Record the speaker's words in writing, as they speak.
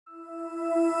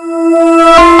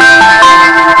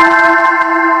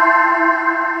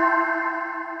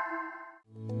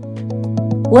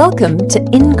Welcome to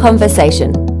In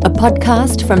Conversation, a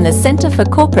podcast from the Centre for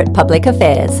Corporate Public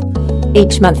Affairs.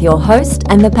 Each month your host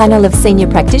and the panel of senior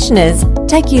practitioners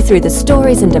take you through the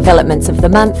stories and developments of the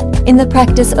month in the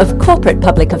practice of corporate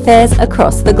public affairs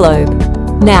across the globe.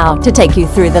 Now, to take you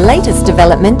through the latest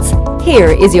developments, here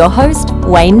is your host,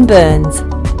 Wayne Burns.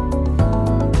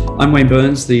 I'm Wayne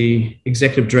Burns, the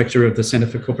Executive Director of the Centre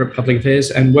for Corporate Public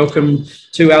Affairs, and welcome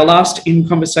to our last In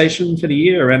Conversation for the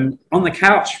year. And on the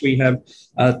couch, we have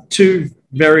two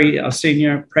very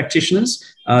senior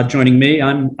practitioners joining me.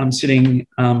 I'm sitting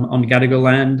on Gadigal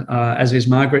land, as is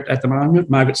Margaret at the moment,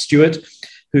 Margaret Stewart,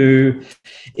 who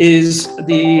is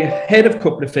the Head of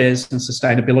Corporate Affairs and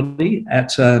Sustainability at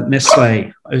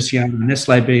Nestlé Oceania.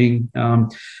 Nestlé being one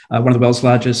of the world's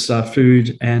largest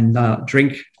food and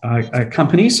drink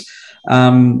companies.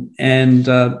 And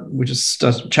we're just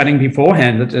chatting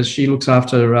beforehand that she looks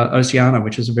after Oceania,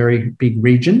 which is a very big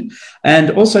region.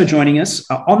 And also joining us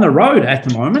on the road at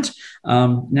the moment,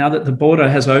 now that the border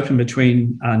has opened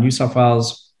between New South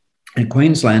Wales and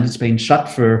Queensland, it's been shut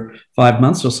for 5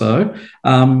 months or so.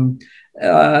 From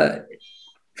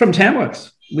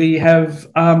Tamworth, we have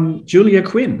Julia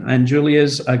Quinn, and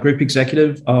Julia's a Group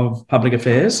Executive of Public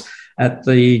Affairs at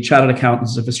the Chartered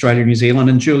Accountants of Australia and New Zealand.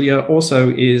 And Julia also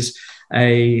is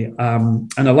an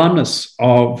alumnus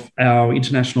of our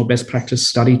International Best Practice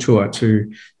Study Tour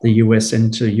to the US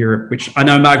and to Europe, which I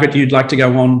know, Margaret, you'd like to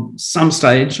go on some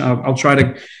stage. I'll try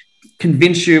to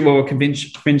convince you or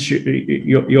convince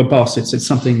your boss. It's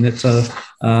something that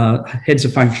heads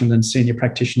of function and senior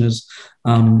practitioners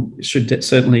should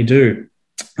certainly do.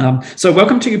 So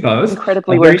welcome to you both.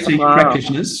 Incredibly very welcome. senior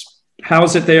practitioners. How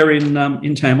is it there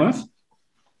in Tamworth?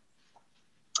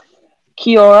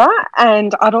 Kia ora,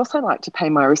 and I'd also like to pay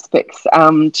my respects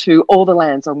to all the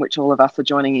lands on which all of us are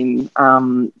joining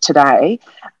in today.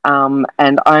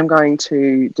 And I'm going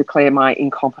to declare my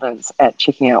incompetence at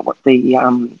checking out what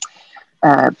the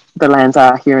lands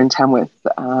are here in Tamworth,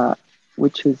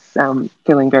 which is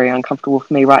feeling very uncomfortable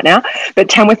for me right now. But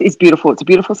Tamworth is beautiful. It's a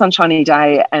beautiful sunshiny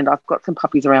day, and I've got some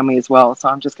puppies around me as well. So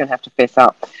I'm just going to have to fess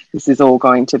up. This is all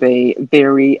going to be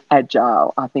very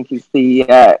agile, I think is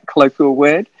the colloquial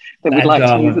word that we'd like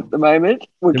to use at the moment.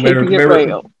 We're keeping it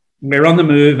real. We're on the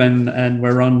move, and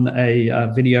we're on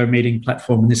a video meeting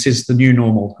platform. And this is the new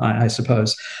normal, I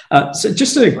suppose. So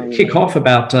just to kick off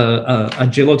about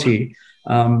agility,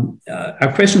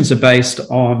 our questions are based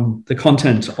on the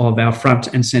content of our front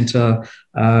and centre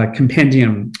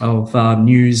compendium of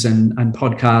news and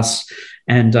podcasts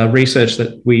and research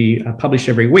that we publish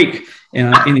every week in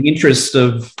the interest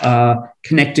of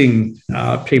connecting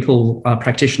people,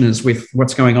 practitioners, with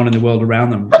what's going on in the world around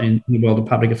them, in the world of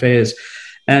public affairs.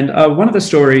 And one of the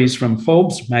stories from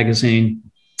Forbes magazine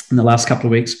in the last couple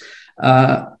of weeks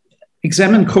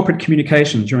examined corporate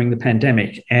communication during the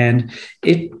pandemic, and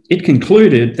it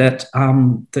concluded that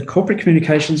that corporate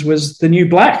communications was the new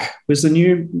black, was the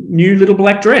new little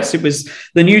black dress. It was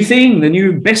the new thing, the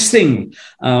new best thing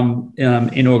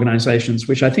in organisations,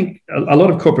 which I think a lot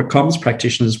of corporate comms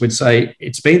practitioners would say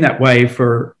it's been that way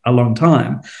for a long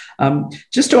time.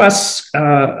 Just to ask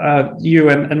you,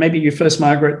 and maybe you first,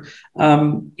 Margaret,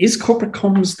 is corporate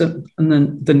comms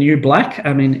the new black?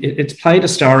 I mean, it's played a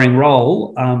starring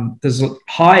role. There's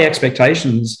high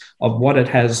expectations of what it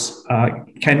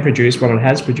can produce, what it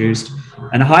has produced,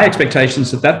 and high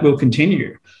expectations that will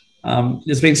continue.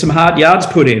 There's been some hard yards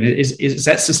put in. Is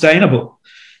that sustainable?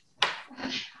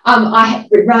 It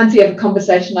reminds me of a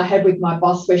conversation I had with my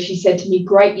boss where she said to me,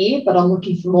 "Great year, but I'm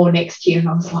looking for more next year." And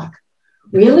I was like,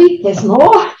 really? There's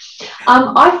more?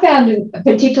 I found,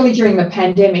 particularly during the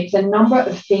pandemic, the number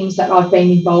of things that I've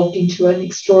been involved in to an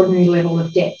extraordinary level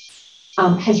of depth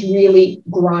has really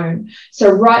grown. So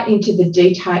right into the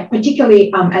detail,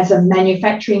 particularly as a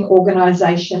manufacturing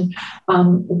organisation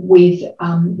with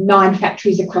 9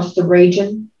 factories across the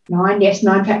region.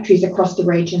 9 factories across the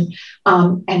region,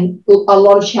 and a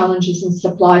lot of challenges in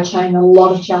supply chain, a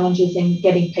lot of challenges in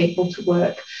getting people to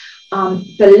work.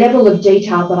 The level of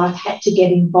detail that I've had to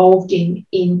get involved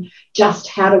in just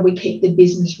how do we keep the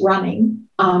business running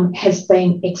has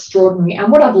been extraordinary.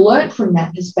 And what I've learned from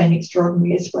that has been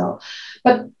extraordinary as well.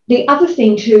 But the other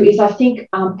thing too is I think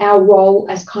our role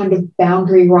as kind of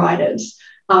boundary riders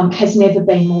has never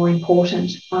been more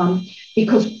important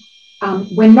because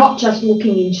we're not just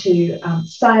looking into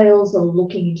sales or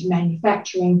looking into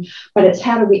manufacturing, but it's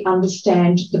how do we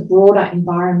understand the broader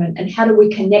environment and how do we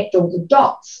connect all the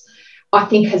dots, I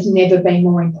think has never been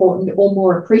more important or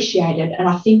more appreciated. And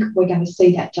I think we're going to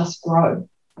see that just grow.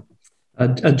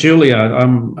 Julia,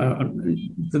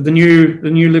 the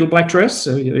new little black dress,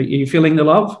 are you feeling the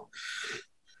love?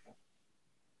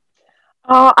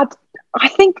 I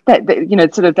think that, you know,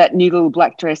 sort of that new little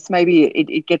black dress, maybe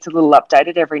it gets a little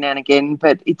updated every now and again,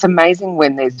 but it's amazing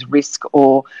when there's risk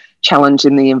or challenge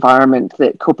in the environment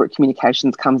that corporate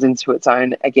communications comes into its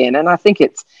own again. And I think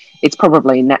it's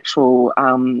probably natural.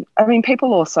 I mean,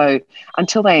 people also,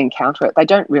 until they encounter it, they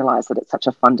don't realise that it's such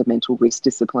a fundamental risk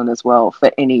discipline as well for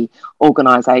any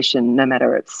organisation, no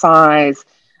matter its size,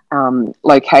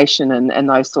 location, and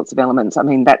those sorts of elements. I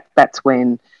mean, that's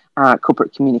when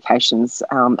corporate communications,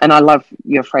 and I love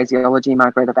your phraseology,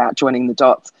 Margaret, about joining the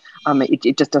dots.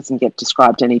 It just doesn't get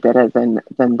described any better than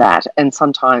that. And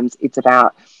sometimes it's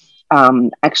about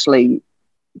actually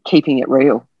keeping it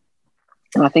real.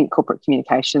 And I think corporate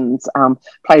communications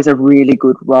plays a really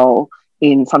good role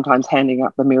in sometimes handing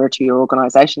up the mirror to your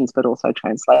organisations, but also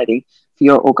translating for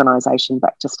your organisation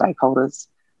back to stakeholders,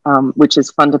 which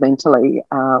is fundamentally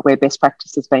where best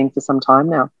practice has been for some time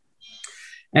now.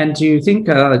 And do you think,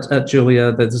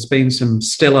 Julia, that there's been some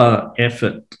stellar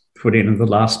effort put in the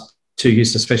last 2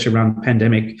 years, especially around the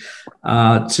pandemic,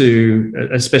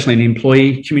 especially in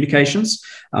employee communications,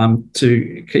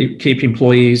 to keep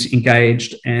employees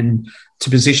engaged and to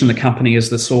position the company as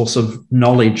the source of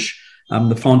knowledge,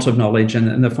 the font of knowledge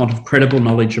and the font of credible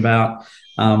knowledge about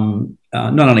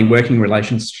not only working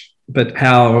relations, but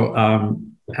how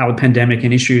the pandemic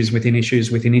and issues within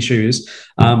issues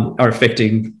are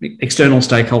affecting external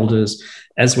stakeholders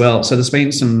as well. So there's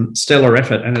been some stellar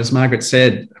effort. And as Margaret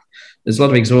said, there's a lot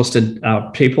of exhausted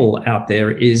people out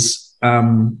there.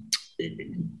 Do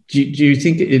you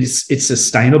think it's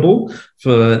sustainable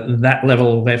for that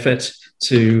level of effort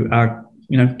to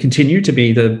continue to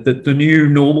be the new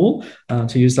normal,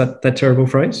 to use that terrible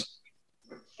phrase?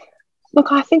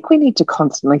 Look, I think we need to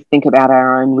constantly think about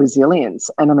our own resilience.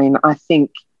 And I mean, I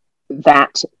think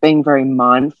that being very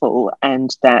mindful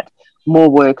and that more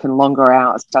work and longer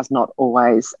hours does not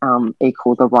always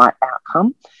equal the right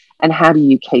outcome. And how do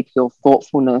you keep your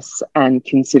thoughtfulness and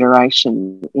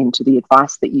consideration into the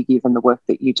advice that you give and the work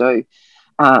that you do?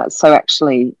 So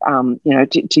actually,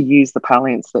 to use the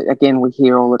parlance that, again, we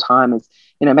hear all the time is,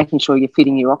 making sure you're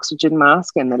fitting your oxygen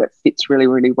mask and that it fits really,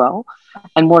 really well.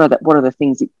 And what are the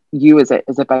things that you as a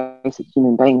basic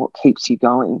human being, what keeps you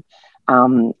going?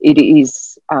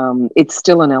 It's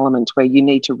still an element where you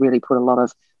need to really put a lot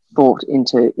of thought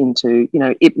into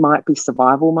it might be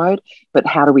survival mode, but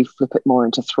how do we flip it more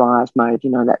into thrive mode?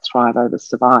 That thrive over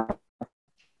survive,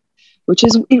 which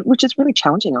is really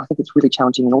challenging. I think it's really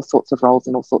challenging in all sorts of roles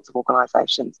in all sorts of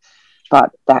organisations.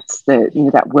 But that's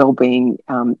that well-being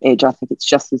edge. I think it's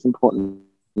just as important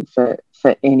for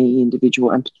any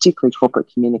individual, and particularly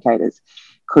corporate communicators,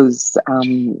 because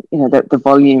the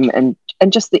volume and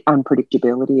just the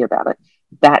unpredictability about it,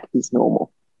 that is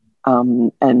normal.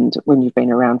 And when you've been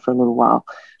around for a little while,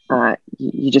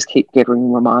 you just keep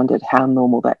getting reminded how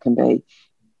normal that can be.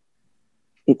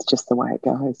 It's just the way it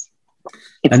goes.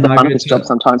 It's the funnest job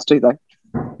sometimes too, though.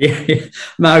 Yeah.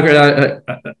 Margaret,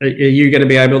 are you going to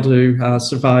be able to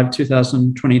survive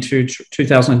 2022,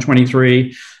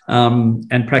 2023,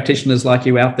 and practitioners like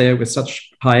you out there with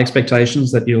such high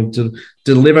expectations that you'll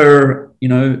deliver,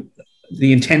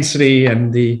 the intensity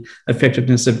and the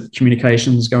effectiveness of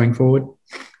communications going forward?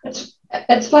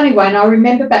 It's funny, Wayne. I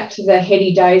remember back to the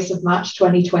heady days of March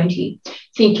 2020,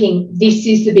 thinking this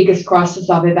is the biggest crisis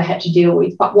I've ever had to deal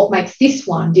with. But what makes this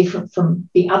one different from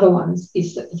the other ones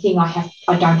is that the thing I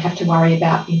don't have to worry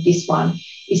about in this one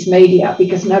is media,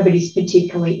 because nobody's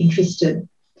particularly interested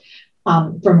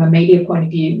from a media point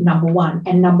of view, number one.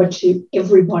 And number two,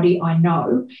 everybody I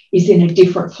know is in a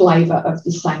different flavour of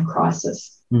the same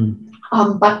crisis.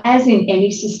 But as in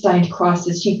any sustained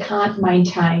crisis, you can't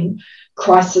maintain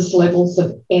crisis levels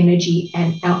of energy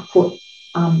and output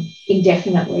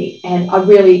indefinitely. And I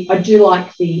do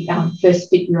like the first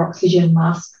fit your oxygen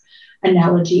mask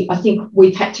analogy. I think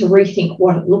we've had to rethink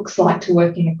what it looks like to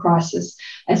work in a crisis,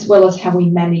 as well as how we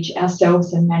manage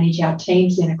ourselves and manage our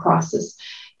teams in a crisis.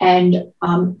 And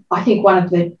I think one of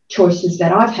the choices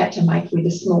that I've had to make with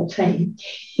a small team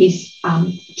is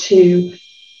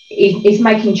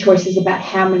making choices about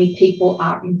how many people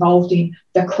are involved in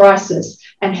the crisis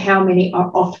and how many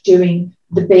are off doing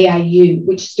the BAU,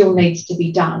 which still needs to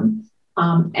be done,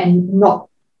 and not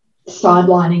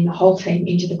sidelining the whole team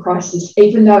into the crisis,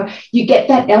 even though you get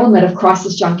that element of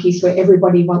crisis junkies where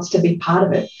everybody wants to be part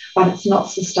of it, but it's not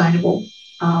sustainable.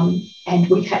 And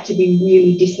we've had to be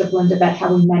really disciplined about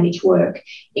how we manage work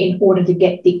in order to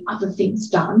get the other things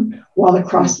done while the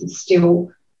crisis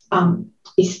still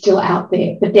is still out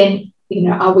there. But then,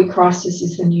 are we crisis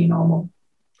is the new normal?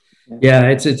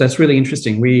 Yeah, that's really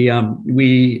interesting. We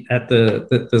at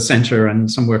the centre,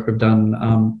 and some work we've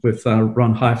done with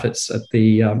Ron Heifetz at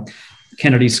the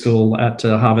Kennedy School at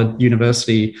Harvard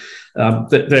University,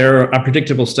 that there are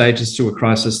predictable stages to a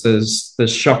crisis.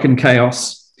 There's shock and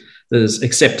chaos. There's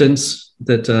acceptance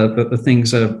that the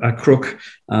things are crook,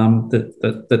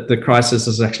 that the crisis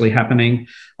is actually happening.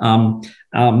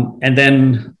 And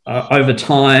then over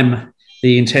time,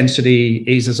 the intensity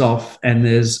eases off and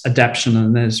there's adaptation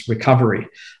and there's recovery.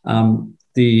 And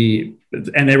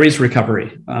there is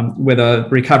recovery. Whether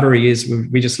recovery is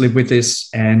we just live with this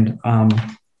and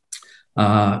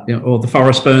or the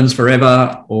forest burns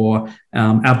forever, or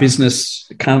our business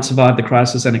can't survive the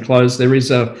crisis and it closed. There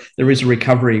is a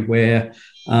recovery where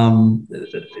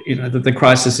the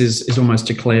crisis is almost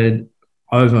declared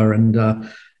over. And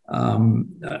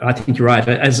I think you're right.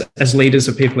 As leaders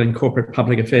of people in corporate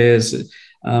public affairs,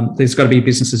 there's got to be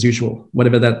business as usual,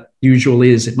 whatever that usual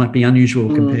is. It might be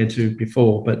unusual compared to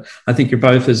before, but I think you're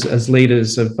both as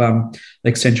leaders have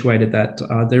accentuated that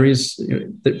there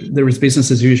is business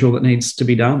as usual that needs to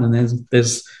be done, and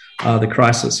there's the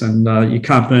crisis, and you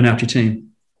can't burn out your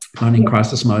team in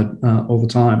crisis mode all the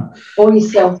time. Or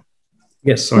yourself.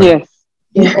 Yes, sorry. Yes.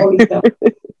 Yeah, or yourself.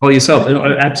 Or yourself,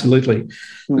 absolutely.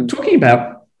 Talking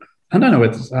about, I don't know,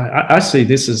 I see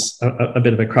this as a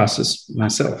bit of a crisis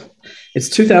myself. It's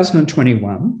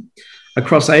 2021.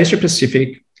 Across Asia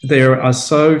Pacific, there are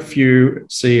so few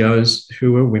CEOs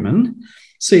who are women.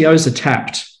 CEOs are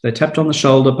tapped. They're tapped on the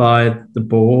shoulder by the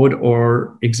board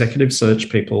or executive search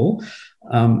people.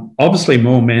 Obviously,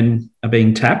 more men are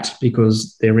being tapped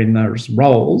because they're in those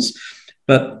roles,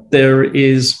 but there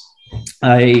is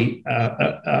a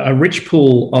rich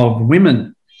pool of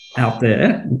women out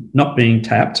there not being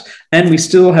tapped, and we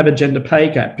still have a gender pay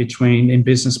gap in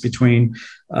business between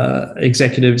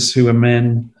executives who are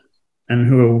men and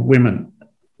who are women.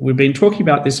 We've been talking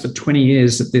about this for 20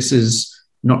 years, that this is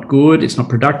not good, it's not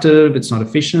productive, it's not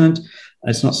efficient,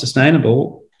 it's not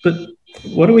sustainable. But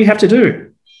what do we have to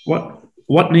do?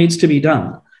 What needs to be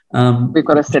done? We've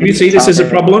got to set. Do you see this as a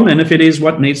problem? And if it is,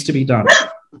 what needs to be done?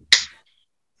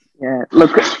 Yeah,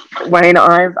 look, Wayne,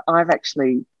 I've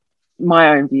actually, my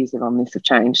own views on this have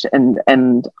changed,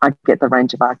 and I get the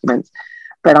range of arguments,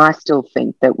 but I still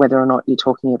think that whether or not you're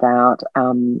talking about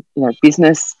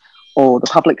business or the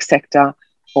public sector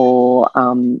or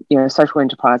social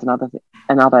enterprise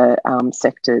and other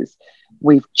sectors,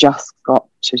 we've just got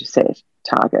to set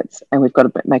targets, and we've got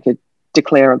to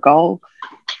declare a goal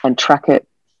and track it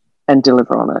and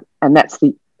deliver on it, and that's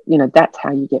that's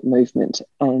how you get movement.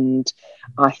 And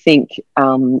I think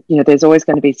there's always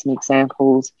going to be some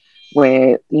examples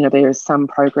where there is some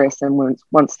progress, and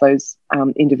once those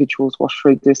individuals wash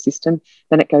through the system,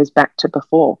 then it goes back to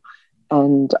before.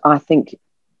 And I think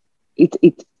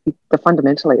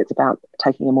fundamentally it's about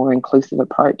taking a more inclusive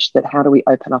approach. That how do we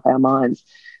open up our minds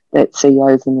that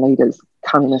CEOs and leaders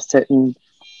come in a certain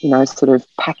sort of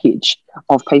package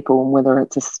of people, and whether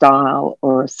it's a style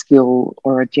or a skill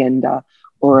or a gender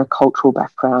or a cultural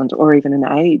background or even an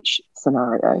age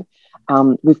scenario,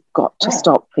 we've got to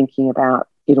stop thinking about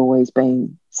it always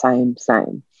being same.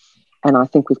 And I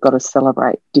think we've got to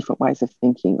celebrate different ways of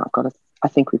thinking. I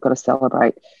think we've got to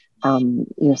celebrate,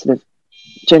 sort of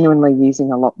genuinely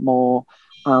using a lot more,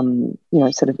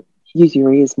 sort of use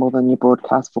your ears more than your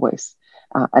broadcast voice,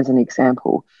 as an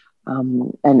example.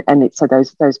 So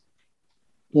those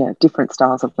different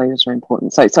styles of leaders are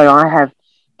important. So I have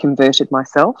converted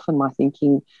myself and my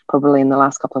thinking probably in the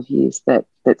last couple of years that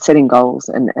setting goals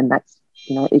and that's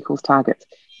equals targets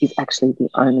is actually the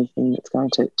only thing that's going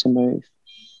to move.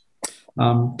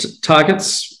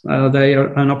 Targets, are they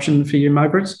an option for you,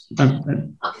 Margaret?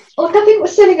 Look, I think we're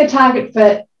setting a target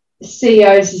for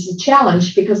CEOs is a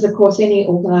challenge because, of course, any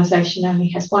organisation only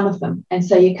has one of them. And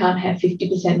so you can't have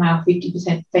 50% male,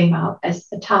 50% female as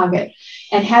a target.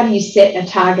 And how do you set a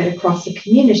target across the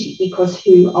community? Because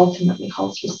who ultimately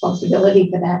holds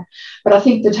responsibility for that? But I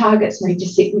think the targets need to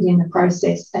sit within the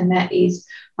process, and that is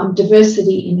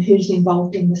diversity in who's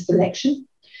involved in the selection,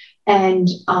 and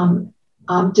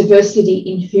diversity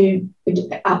in who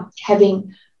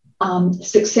having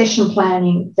succession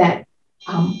planning that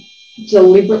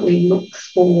deliberately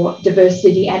looks for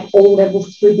diversity at all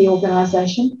levels through the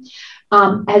organisation,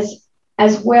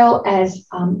 as well as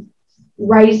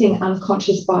raising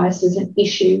unconscious bias as an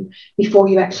issue before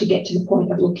you actually get to the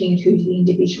point of looking at who the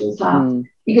individuals are.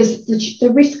 Because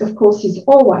the risk, of course, is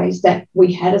always that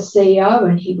we had a CEO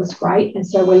and he was great, and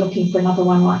so we're looking for another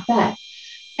one like that.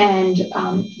 And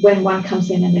when one comes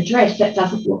in and addressed, that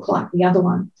doesn't look like the other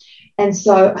one. And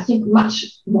so I think much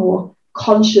more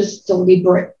conscious,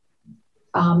 deliberate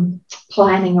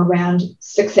planning around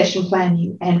succession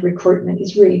planning and recruitment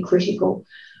is really critical.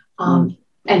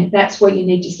 And that's where you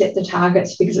need to set the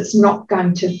targets, because it's not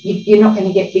going to, you're not going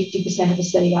to get 50% of a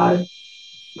CEO.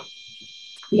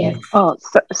 Yeah. Oh,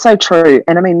 so true.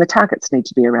 And I mean, the targets need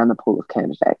to be around the pool of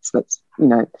candidates.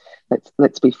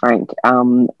 Let's be frank.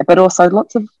 But also,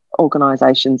 lots of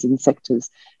organisations and sectors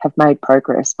have made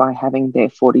progress by having their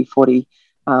 40-40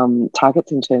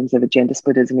 targets in terms of a gender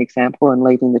split, as an example, and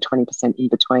leaving the 20% in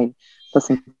between for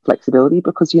some flexibility,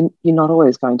 because you're not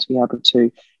always going to be able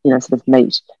to, sort of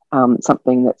meet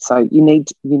something that's so you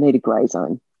need a grey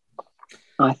zone,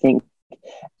 I think.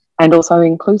 And also,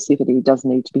 inclusivity does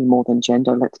need to be more than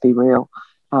gender. Let's be real.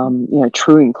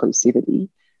 True inclusivity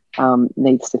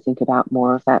needs to think about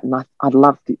more of that. And I'd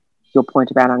love your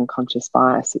point about unconscious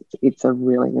bias. It's a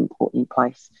really important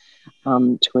place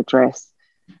to address.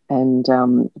 And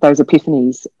those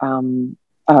epiphanies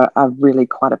are really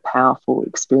quite a powerful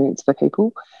experience for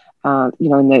people. In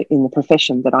the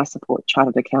profession that I support,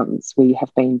 chartered accountants, we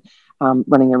have been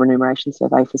running a remuneration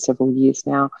survey for several years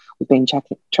now. We've been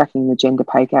tracking the gender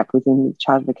pay gap within the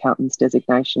chartered accountants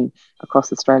designation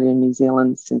across Australia and New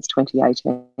Zealand since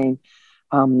 2018.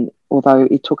 Although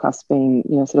it took us being,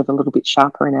 sort of a little bit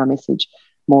sharper in our message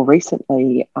more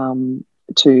recently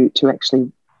to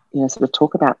actually, sort of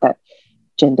talk about that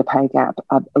gender pay gap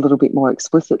a little bit more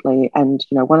explicitly. And,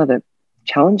 one of the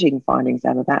challenging findings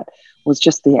out of that was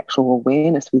just the actual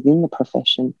awareness within the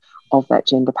profession of that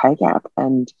gender pay gap.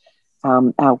 And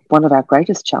one of our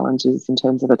greatest challenges in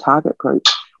terms of a target group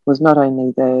was not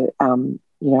only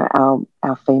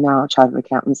our female chartered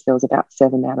accountants. There was about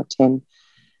 7 out of 10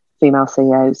 female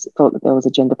CEOs thought that there was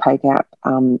a gender pay gap.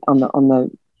 On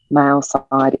the male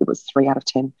side, it was 3 out of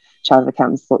 10 chartered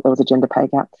accountants thought there was a gender pay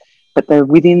gap. But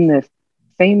within the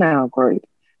female group,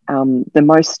 the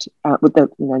most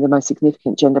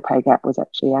significant gender pay gap was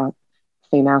actually our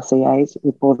female CAs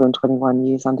with more than 21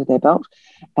 years under their belt,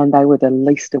 and they were the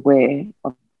least aware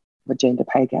of the gender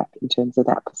pay gap in terms of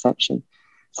that perception.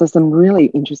 So some really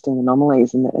interesting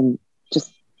anomalies, and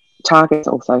just targets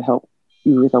also help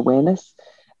you with awareness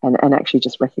and actually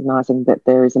just recognising that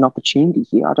there is an opportunity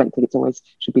here. I don't think it's always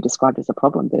should be described as a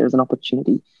problem. There is an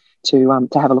opportunity to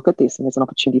have a look at this, and there's an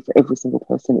opportunity for every single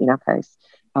person in our case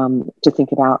to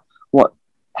think about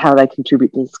how they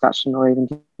contribute to discussion or even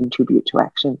contribute to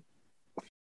action.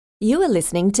 You are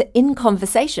listening to In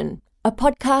Conversation, a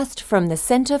podcast from the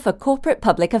Centre for Corporate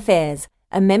Public Affairs,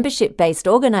 a membership-based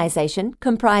organisation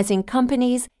comprising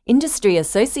companies, industry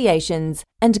associations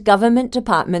and government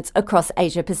departments across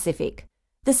Asia Pacific.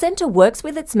 The Centre works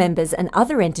with its members and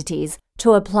other entities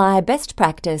to apply best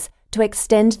practice to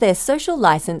extend their social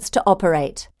licence to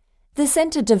operate. The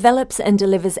Centre develops and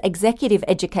delivers executive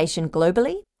education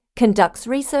globally, conducts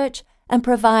research and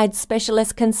provides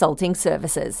specialist consulting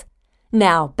services.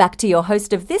 Now, back to your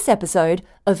host of this episode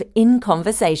of In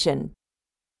Conversation.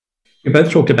 We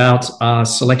both talked about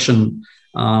selection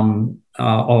of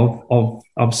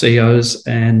CEOs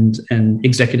and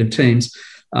executive teams.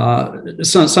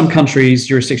 Some countries,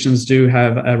 jurisdictions do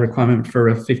have a requirement for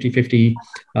a 50-50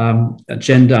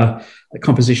 gender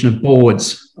composition of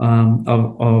boards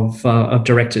of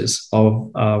directors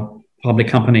of public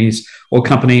companies or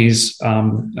companies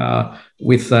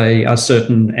with a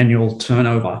certain annual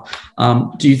turnover.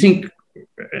 Do you think,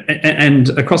 and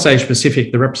across Asia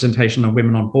Pacific, the representation of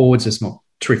women on boards is not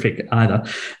terrific either.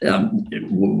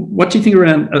 What do you think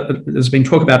around, there's been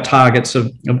talk about targets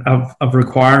of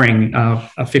requiring a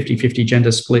 50-50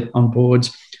 gender split on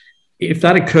boards. If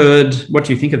that occurred, what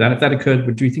do you think of that? If that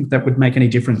occurred, do you think that would make any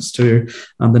difference to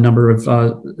the number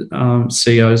of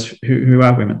CEOs who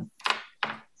are women?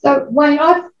 So, Wayne,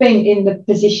 I've been in the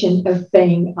position of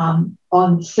being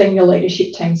on senior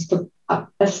leadership teams for a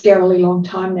scarily long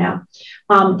time now,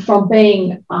 from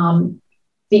being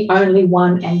the only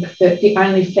one and the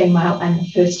only female and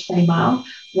the first female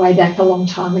way back a long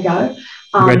time ago.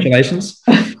 Congratulations.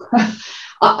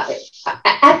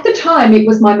 At the time, it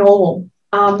was my normal.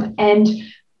 And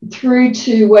through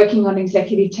to working on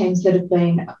executive teams that have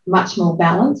been much more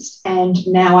balanced. And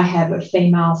now I have a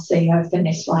female CEO for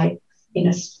Nestlé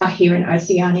here in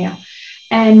Oceania.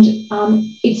 And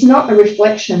it's not a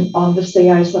reflection on the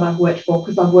CEOs that I've worked for,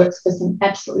 because I've worked for some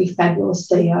absolutely fabulous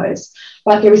CEOs,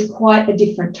 but there is quite a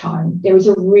different tone. There is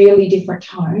a really different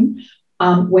tone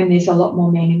when there's a lot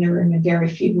more men in the room and very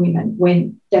few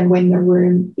women than when the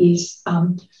room is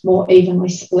more evenly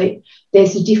split.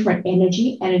 There's a different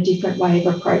energy and a different way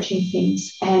of approaching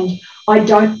things. And I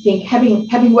don't think,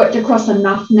 having worked across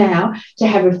enough now to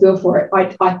have a feel for it,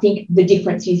 I think the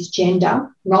difference is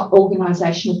gender, not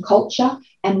organisational culture,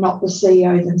 and not the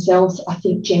CEO themselves. I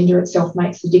think gender itself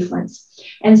makes the difference.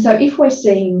 And so if we're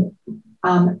seeing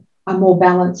a more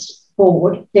balanced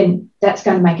board, then that's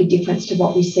going to make a difference to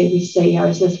what we see with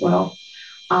CEOs as well.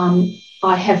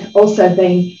 I have also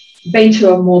been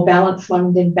to a more balanced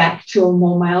one, then back to a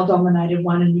more male-dominated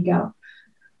one, and you go,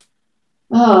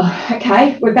 oh,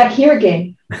 okay, we're back here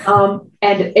again. And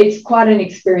it's quite an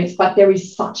experience, but there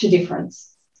is such a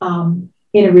difference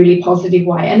in a really positive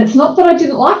way. And it's not that I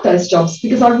didn't like those jobs,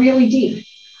 because I really did,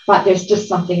 but there's just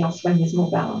something else when there's more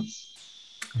balance.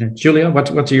 Julia,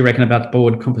 what do you reckon about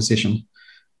board composition?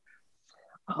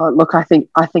 Oh, look, I think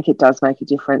it does make a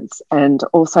difference, and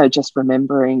also just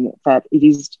remembering that it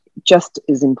is just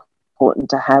as important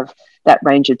to have that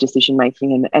range of decision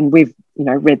making, and we've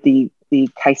read the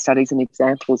case studies and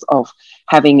examples of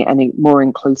having a more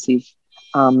inclusive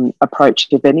approach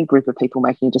of any group of people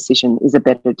making a decision is a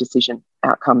better decision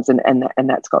outcomes, and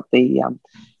that's got the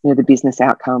the business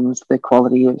outcomes, the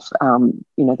quality of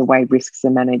the way risks are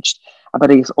managed, but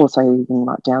it's also even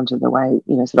right down to the way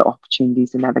sort of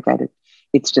opportunities are navigated.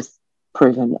 It's just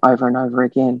proven over and over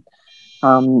again.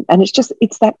 And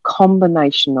it's that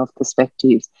combination of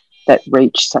perspectives that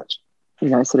reach such,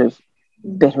 sort of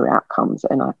better outcomes.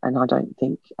 And I don't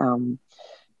think,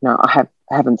 I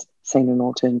haven't seen an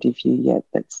alternative view yet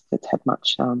that's had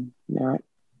much merit.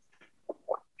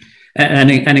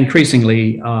 And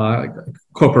increasingly,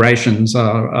 corporations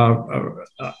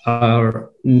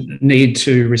need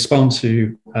to respond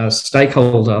to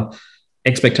stakeholder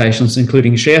expectations,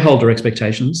 including shareholder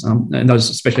expectations, and those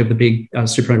especially of the big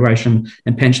superannuation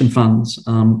and pension funds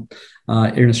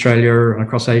in Australia,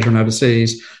 across Asia and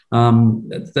overseas.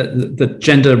 The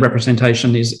gender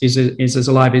representation is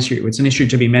a live issue. It's an issue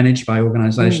to be managed by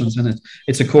organisations, and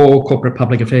it's a core corporate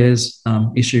public affairs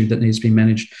issue that needs to be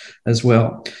managed as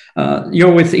well.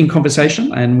 You're with In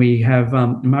Conversation, and we have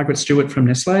Margaret Stewart from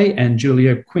Nestlé and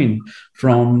Julia Quinn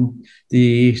from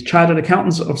the Chartered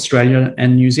Accountants of Australia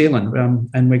and New Zealand,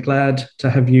 and we're glad to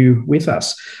have you with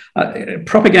us.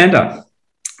 Propaganda,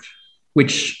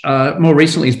 which more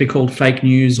recently has been called fake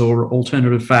news or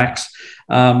alternative facts,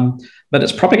 but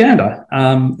it's propaganda.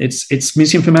 It's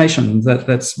misinformation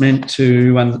that's meant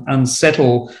to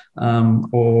unsettle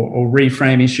or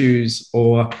reframe issues,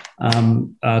 or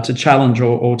to challenge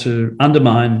or to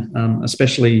undermine,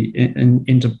 especially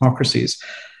in democracies.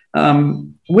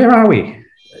 Where are we?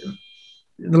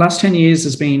 The last 10 years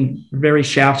has been very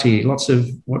shouty, lots of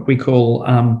what we call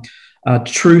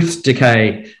truth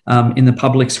decay in the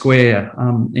public square,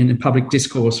 in the public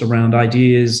discourse around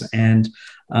ideas and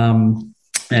arguing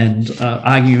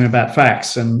about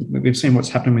facts. And we've seen what's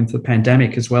happening with the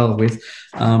pandemic as well, with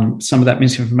some of that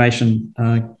misinformation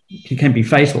can be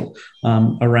fatal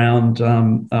around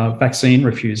vaccine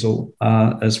refusal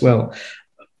as well.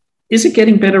 Is it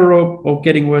getting better or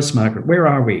getting worse, Margaret? Where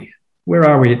are we? Where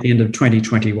are we at the end of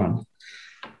 2021?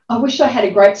 I wish I had a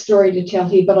great story to tell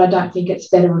here, but I don't think it's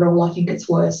better at all. I think it's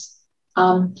worse.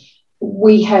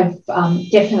 We have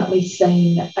definitely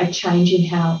seen a change in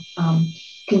how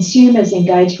consumers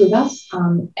engage with us,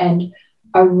 and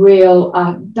a real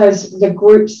the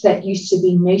groups that used to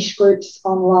be niche groups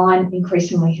online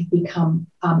increasingly have become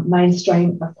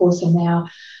mainstream. Of course, are now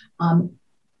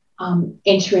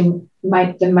entering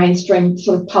the mainstream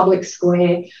sort of public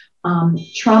square.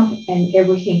 Trump and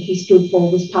everything he stood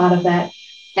for was part of that.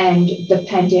 And the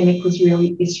pandemic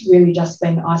it's really just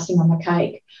been icing on the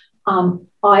cake.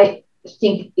 I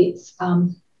think it's,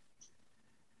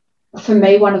 for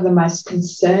me, one of the most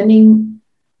concerning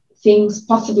things,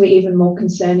 possibly even more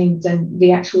concerning than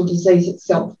the actual disease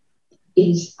itself,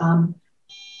 is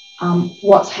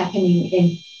what's happening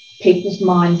in people's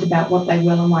minds about what they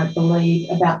will and won't believe,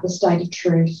 about the state of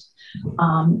truth,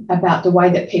 about the way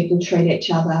that people treat each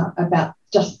other, about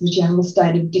just the general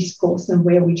state of discourse and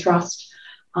where we trust.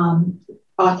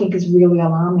 I think is really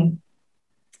alarming.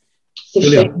 So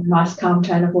she has a nice, calm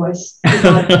tone of voice.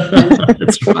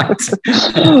 That's right.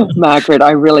 Margaret,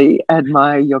 I really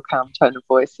admire your calm tone of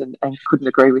voice and couldn't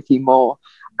agree with you more.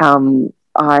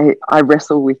 I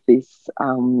wrestle with this,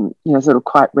 sort of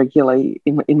quite regularly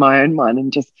in my own mind,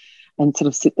 and sort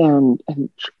of sit there and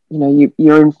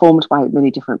you're informed by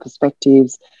many different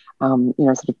perspectives,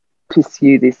 sort of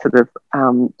pursue this sort of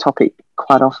topic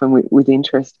quite often with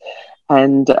interest.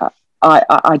 And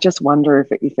I just wonder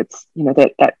if it's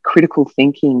that critical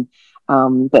thinking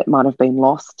that might have been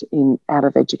lost out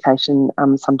of education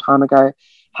some time ago.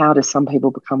 How do some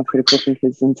people become critical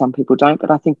thinkers and some people don't? But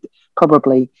I think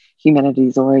probably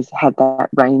humanity's always had that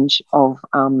range of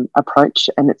approach,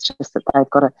 and it's just that they've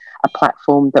got a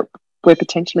platform that we're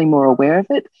potentially more aware of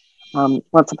it.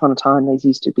 Once upon a time, these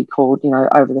used to be called,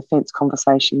 over the fence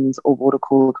conversations or water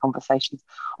cooler conversations,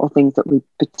 or things that we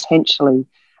potentially,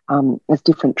 as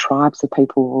different tribes of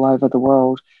people all over the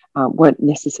world, weren't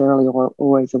necessarily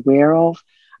always aware of.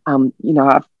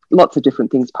 I've lots of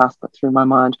different things passed through my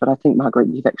mind, but I think, Margaret,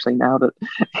 you've actually nailed it.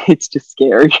 It's just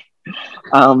scary.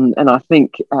 And I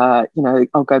think,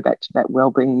 I'll go back to that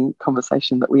wellbeing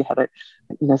conversation that we had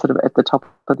sort of at the top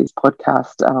of this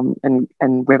podcast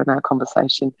and webinar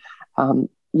conversation.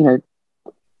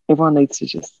 Everyone needs to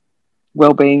just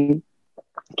wellbeing,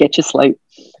 get your sleep,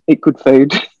 eat good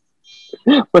food,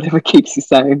 whatever keeps you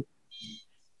sane.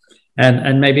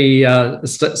 And maybe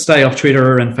stay off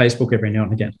Twitter and Facebook every now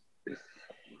and again.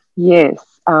 Yes.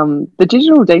 The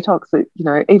digital detox,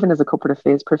 even as a corporate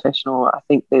affairs professional, I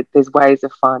think that there's ways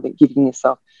of giving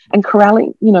yourself and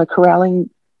corralling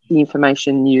the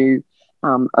information you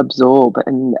absorb.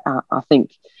 And I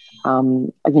think, a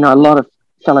lot of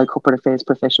fellow corporate affairs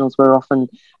professionals were often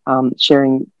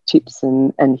sharing tips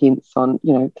and hints on,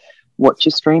 what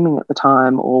you're streaming at the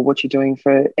time or what you're doing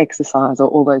for exercise or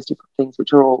all those different things,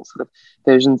 which are all sort of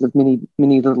versions of mini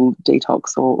little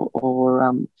detox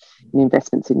or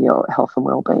investments in your health and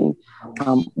well-being,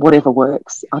 whatever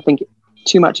works. I think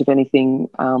too much of anything,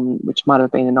 which might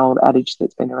have been an old adage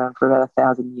that's been around for about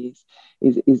 1,000 years,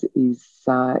 is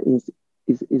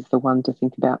the one to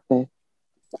think about there.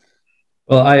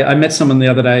 Well, I met someone the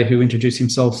other day who introduced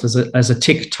himself as a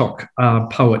TikTok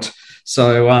poet.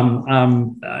 So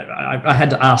I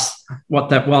had to ask what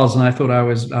that was, and I thought I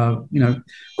was,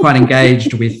 quite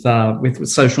engaged with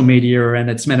social media and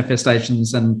its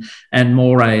manifestations and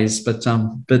mores, but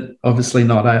obviously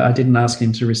not. I didn't ask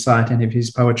him to recite any of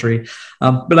his poetry,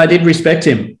 but I did respect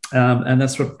him, and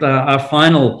that's what our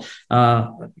final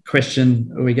question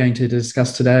we're going to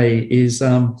discuss today is.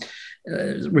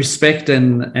 Respect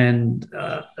and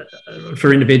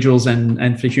for individuals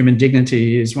and for human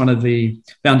dignity is one of the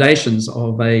foundations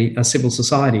of a civil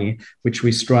society which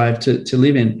we strive to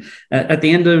live in. At the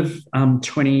end of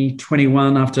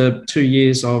 2021, after 2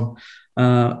 years of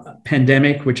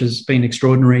pandemic, which has been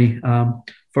extraordinary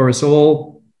for us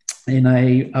all, in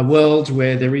a world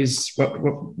where there is what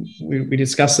we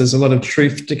discussed, there's a lot of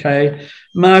truth decay.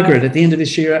 Margaret, at the end of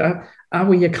this year, are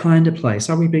we a kinder place?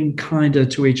 Are we being kinder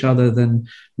to each other than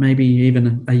maybe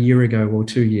even a year ago or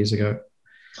 2 years ago?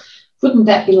 Wouldn't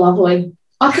that be lovely?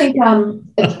 I think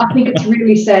it's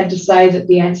really sad to say that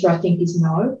the answer, I think, is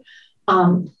no.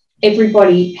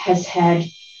 Everybody has had.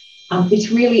 It's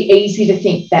really easy to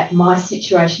think that my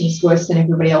situation is worse than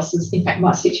everybody else's. In fact,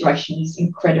 my situation is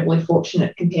incredibly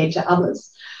fortunate compared to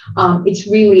others. It's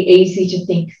really easy to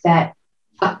think that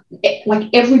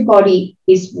everybody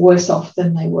is worse off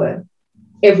than they were.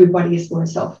 Everybody is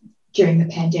worse off during the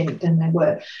pandemic than they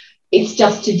were. It's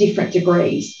just to different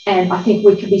degrees. And I think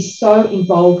we can be so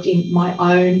involved in my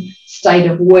own state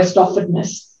of worst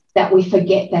offedness that we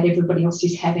forget that everybody else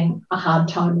is having a hard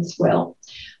time as well.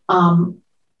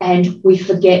 And we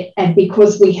forget, and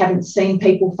because we haven't seen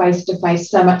people face to face,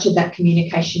 so much of that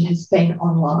communication has been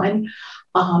online.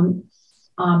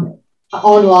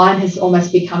 Online has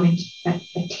almost become a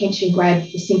attention grab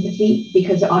for sympathy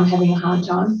because I'm having a hard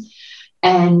time.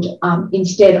 And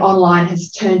instead, online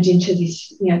has turned into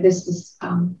this, there's this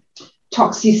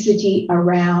toxicity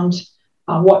around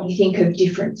what you think of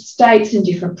different states and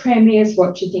different premiers,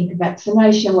 what you think of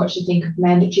vaccination, what you think of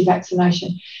mandatory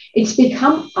vaccination. It's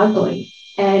become ugly.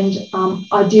 And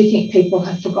I do think people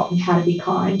have forgotten how to be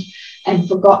kind and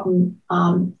forgotten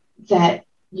that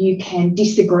you can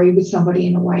disagree with somebody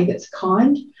in a way that's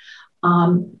kind.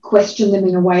 Question them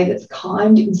in a way that's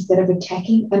kind instead of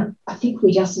attacking. And I think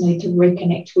we just need to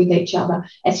reconnect with each other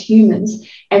as humans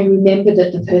and remember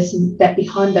that the person that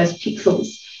behind those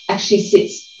pixels actually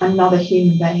sits another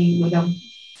human being with a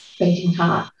beating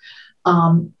heart.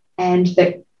 And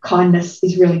that kindness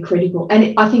is really critical.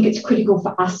 And I think it's critical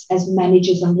for us as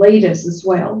managers and leaders as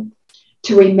well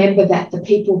to remember that the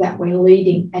people that we're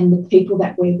leading and the people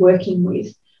that we're working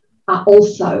with are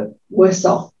also worse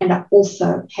off and are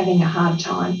also having a hard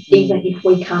time, even if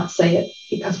we can't see it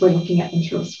because we're looking at them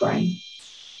through a screen.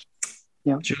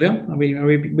 Yeah, Julia, are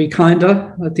we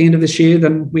kinder at the end of this year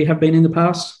than we have been in the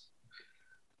past?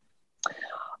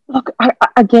 Look, I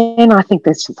think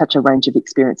there's such a range of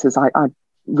experiences. I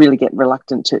really get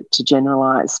reluctant to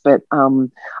generalise, but I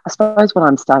suppose what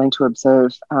I'm starting to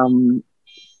observe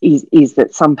is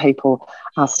that some people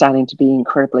are starting to be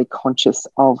incredibly conscious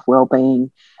of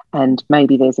well-being. And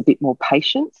maybe there's a bit more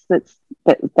patience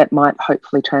that might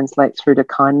hopefully translate through to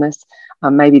kindness.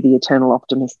 Maybe the eternal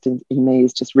optimist in me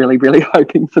is just really, really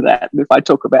hoping for that. And if I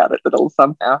talk about it, it'll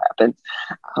somehow happen.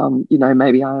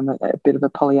 Maybe I'm a bit of a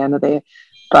Pollyanna there.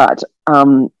 But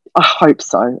I hope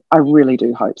so. I really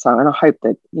do hope so. And I hope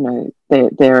that,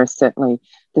 there is certainly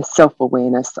the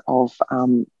self-awareness of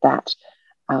that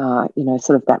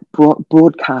sort of that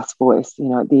broadcast voice,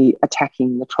 the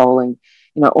attacking, the trolling,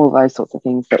 all those sorts of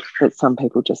things that some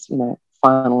people just,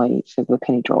 finally sort of the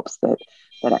penny drops that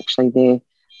actually they're,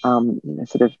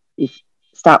 sort of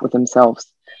start with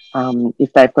themselves.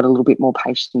 If they've got a little bit more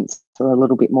patience or a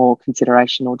little bit more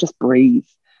consideration or just breathe,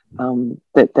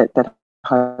 that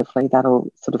hopefully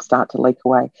that'll sort of start to leak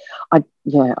away. I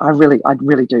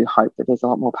really do hope that there's a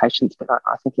lot more patience, but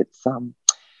I think it's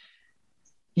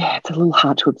it's a little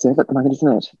hard to observe at the moment,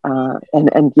 isn't it?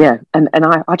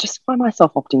 And I just find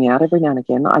myself opting out every now and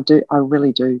again. I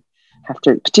really do have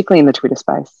to, particularly in the Twitter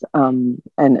space, and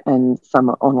some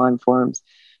online forums.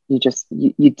 You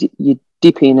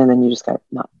dip in and then you just go,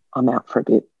 no, I'm out for a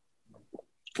bit.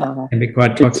 Can be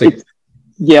quite toxic.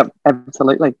 Yeah,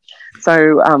 absolutely.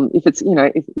 So if it's,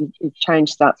 if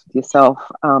change starts with yourself,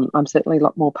 I'm certainly a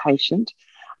lot more patient.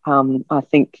 I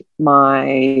think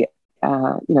my,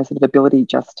 sort of ability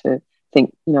just to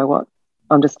think, what,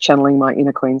 I'm just channeling my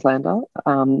inner Queenslander.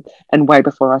 And way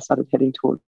before I started heading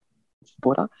towards the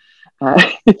border,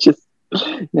 just,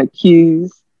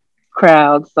 queues,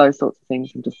 crowds, those sorts of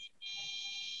things, and just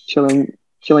chilling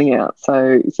out.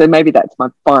 So maybe that's my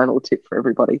final tip for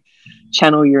everybody.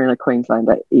 Channel your inner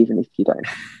Queenslander, even if you don't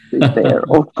live there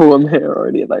or born there or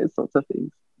any of those sorts of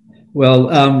things. Well,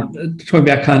 talking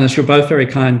about kindness, you're both very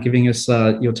kind, giving us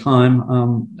your time.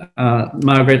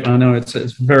 Margaret, I know it's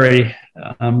very,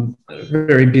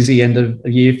 very busy end of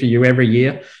the year for you every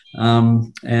year.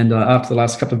 And after the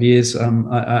last couple of years,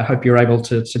 I hope you're able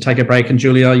to take a break. And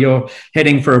Julia, you're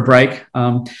heading for a break.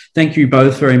 Thank you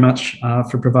both very much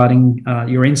for providing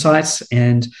your insights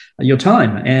and your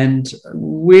time. And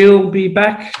we'll be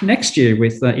back next year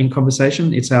with In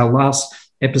Conversation. It's our last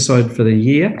episode for the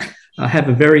year. Have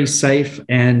a very safe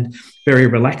and very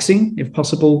relaxing, if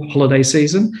possible, holiday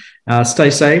season. Stay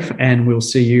safe, and we'll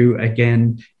see you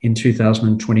again in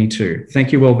 2022.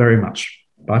 Thank you all very much.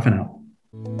 Bye for now.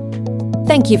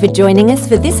 Thank you for joining us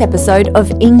for this episode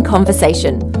of In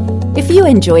Conversation. If you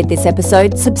enjoyed this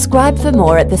episode, subscribe for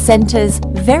more at the Centre's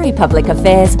Very Public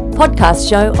Affairs podcast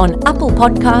show on Apple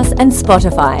Podcasts and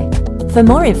Spotify. For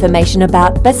more information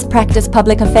about best practice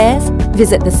public affairs,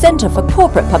 visit the Centre for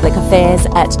Corporate Public Affairs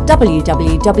at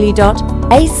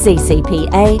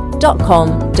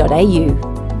www.accpa.com.au.